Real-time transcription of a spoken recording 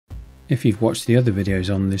If you've watched the other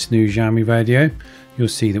videos on this new Xiaomi radio, you'll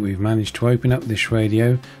see that we've managed to open up this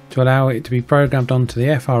radio to allow it to be programmed onto the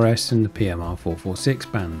FRS and the PMR 446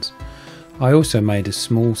 bands. I also made a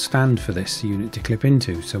small stand for this unit to clip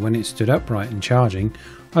into, so when it's stood upright and charging,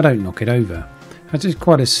 I don't knock it over. As it's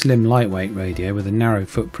quite a slim, lightweight radio with a narrow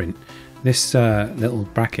footprint, this little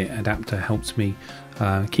bracket adapter helps me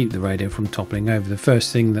keep the radio from toppling over. The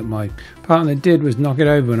first thing that my partner did was knock it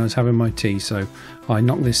over when I was having my tea, so I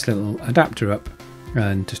knocked this little adapter up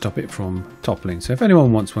and to stop it from toppling. So if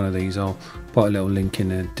anyone wants one of these, I'll put a little link in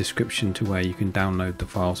the description to where you can download the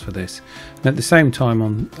files for this. And at the same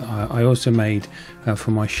time, I also made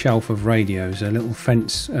for my shelf of radios a little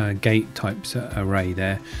fence gate type array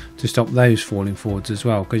there to stop those falling forwards as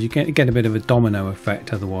well, because you get a bit of a domino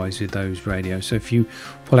effect otherwise with those radios. So if you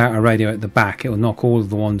pull out a radio at the back, it will knock all of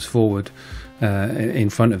the ones forward in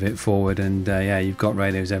front of it forward, and yeah, you've got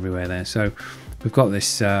radios everywhere there. So we've got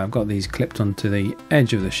this. I've got these clipped onto the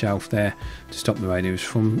edge of the shelf there to stop the radios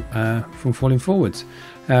from falling forwards.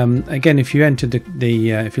 Again, if you entered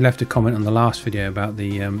if you left a comment on the last video about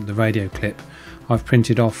the radio clip, I've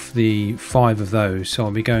printed off the 5 of those, so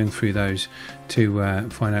I'll be going through those to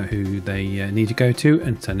find out who they need to go to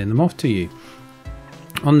and sending them off to you.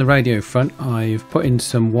 On the radio front, I've put in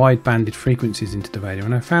some wide-banded frequencies into the radio,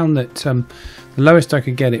 and I found that the lowest I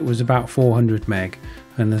could get it was about 400 meg,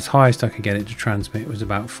 and as highest I could get it to transmit was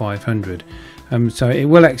about 500. So it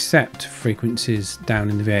will accept frequencies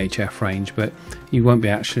down in the VHF range, but you won't be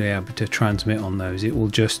actually able to transmit on those. It will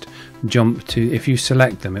just jump to, if you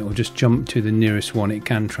select them, it will just jump to the nearest one it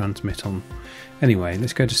can transmit on. Anyway,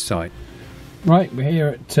 let's go to site. Right, we're here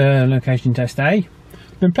at location test A.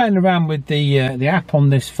 Been playing around with the app on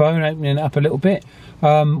this phone, opening it up a little bit.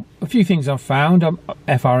 A few things I've found.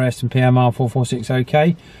 FRS and PMR 446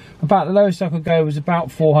 okay. About the lowest I could go was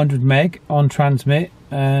about 400 meg on transmit,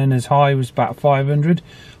 and as high was about 500.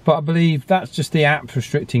 But I believe that's just the app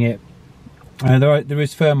restricting it. There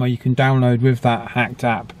is firmware you can download with that hacked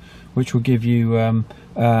app, which will give you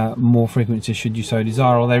more frequencies should you so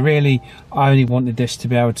desire. Although I only wanted this to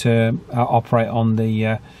be able to operate on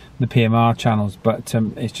the PMR channels, but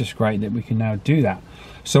it's just great that we can now do that.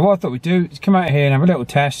 So what I thought we'd do is come out here and have a little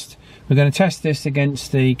test. We're going to test this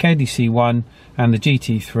against the KDC1 and the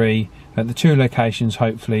GT3 at the 2 locations,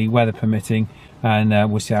 hopefully weather permitting, and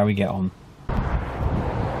we'll see how we get on.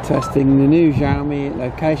 Testing the new Xiaomi at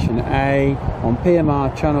location A on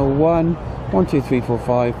PMR channel 1,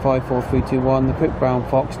 12345 54321. The quick brown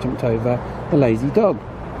fox jumped over the lazy dog.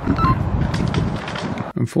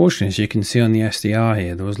 Unfortunately, as you can see on the SDR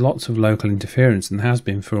here, there was lots of local interference, and has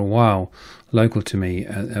been for a while local to me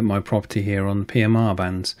at my property here on the PMR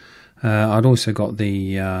bands. I'd also got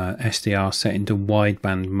the SDR set into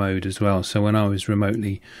wideband mode as well, so when I was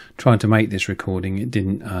remotely trying to make this recording, it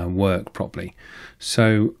didn't work properly.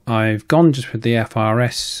 So I've gone just with the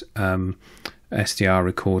FRS SDR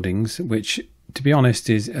recordings, which, to be honest,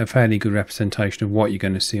 is a fairly good representation of what you're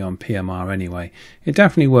going to see on PMR anyway. It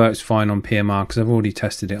definitely works fine on PMR because I've already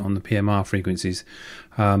tested it on the PMR frequencies,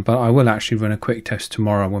 but I will actually run a quick test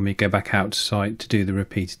tomorrow when we go back out to site to do the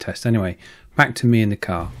repeated test. Anyway, back to me in the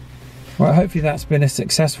car. Well, hopefully that's been a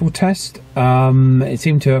successful test. It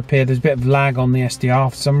seemed to appear there's a bit of lag on the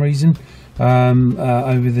SDR for some reason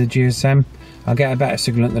over the GSM. I'll get a better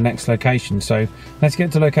signal at the next location. So let's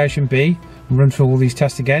get to location B and run through all these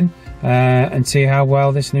tests again and see how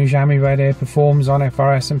well this new Xiaomi radio performs on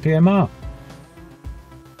FRS and PMR.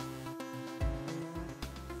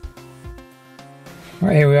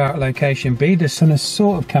 Right, here we are at location B. The sun is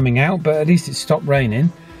sort of coming out, but at least it's stopped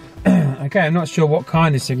raining. Okay, I'm not sure what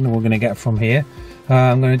kind of signal we're going to get from here.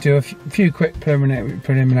 I'm going to do a few quick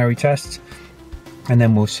preliminary tests, and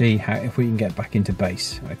then we'll see if we can get back into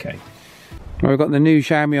base. Okay. Well, we've got the new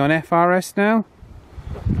Xiaomi on FRS now.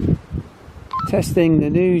 Testing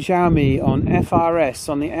the new Xiaomi on FRS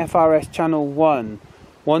on the FRS channel 1,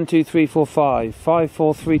 12345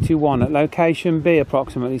 54321 at location B,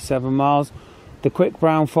 approximately 7 miles. The quick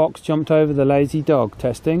brown fox jumped over the lazy dog.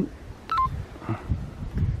 Testing.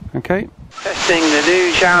 Okay. Testing the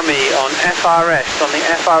new Xiaomi on FRS on the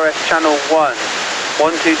FRS channel 1,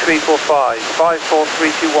 12345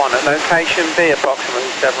 54321 at location B,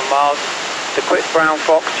 approximately 7 miles. The quick brown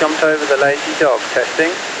fox jumped over the lazy dog.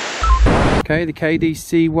 Testing. Okay, the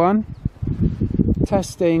KDC1.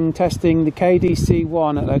 Testing the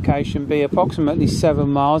KDC1 at location B, approximately 7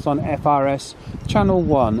 miles on FRS channel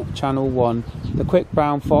 1, The quick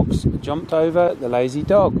brown fox jumped over the lazy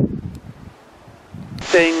dog.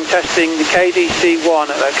 Testing the KDC1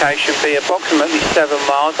 at location B, approximately 7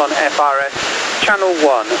 miles on FRS channel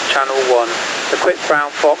 1, the quick brown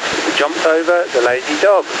fox jumped over the lazy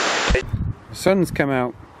dog. The sun's come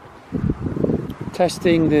out.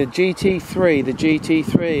 Testing the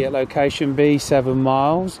GT3 at location B, 7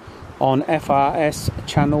 miles on FRS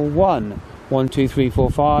channel 1.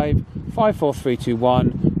 12345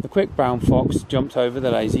 54321. The quick brown fox jumped over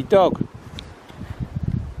the lazy dog.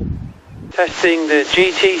 Testing the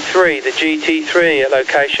GT3 at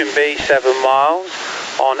location B, 7 miles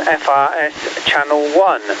on FRS channel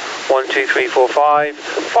 1. 12345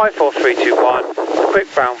 54321. The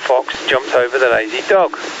quick brown fox jumped over the lazy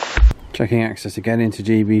dog. Checking access again into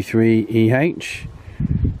GB3EH.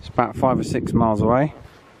 It's about 5 or 6 miles away.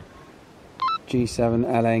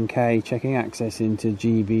 G7LNK checking access into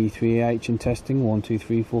GB3EH and testing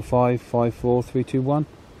 12345 54321.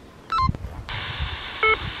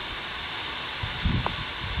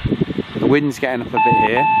 The wind's getting up a bit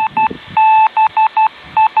here.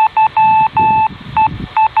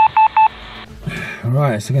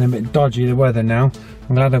 Right, it's getting a bit dodgy, the weather now.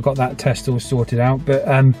 I'm glad I've got that test all sorted out, but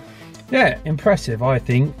yeah, impressive, I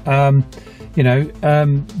think. You know,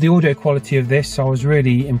 the audio quality of this I was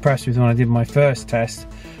really impressed with when I did my first test,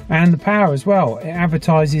 and the power as well. It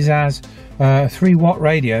advertises as a 3-watt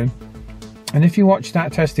radio, and if you watch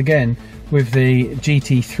that test again with the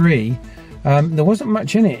GT3, there wasn't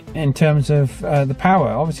much in it in terms of the power.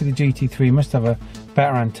 Obviously the GT3 must have a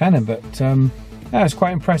better antenna, but that was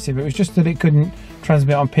quite impressive. It was just that it couldn't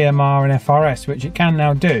transmit on PMR and FRS, which it can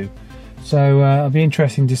now do. So it'll be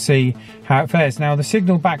interesting to see how it fares. Now the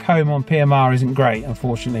signal back home on PMR isn't great,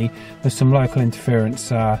 unfortunately. There's some local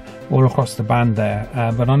interference all across the band there,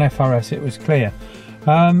 but on FRS it was clear.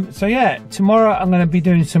 So yeah, tomorrow I'm going to be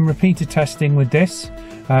doing some repeater testing with this.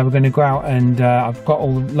 We're going to go out and I've got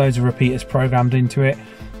loads of repeaters programmed into it.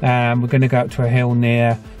 We're going to go up to a hill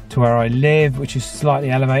near to where I live, which is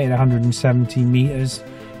slightly elevated, 170 meters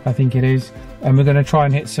I think it is, and we're going to try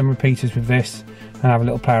and hit some repeaters with this and have a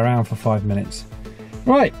little play around for 5 minutes.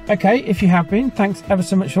 Right, okay, if you have been, thanks ever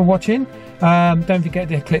so much for watching. Don't forget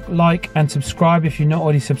to click like and subscribe if you're not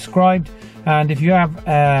already subscribed, and if you have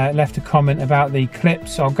left a comment about the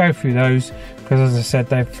clips, I'll go through those, because as I said,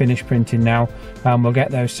 they've finished printing now, and we'll get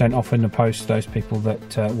those sent off in the post to those people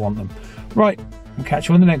that want them. Right, we'll catch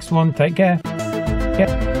you on the next one. Take care.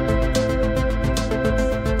 Yep.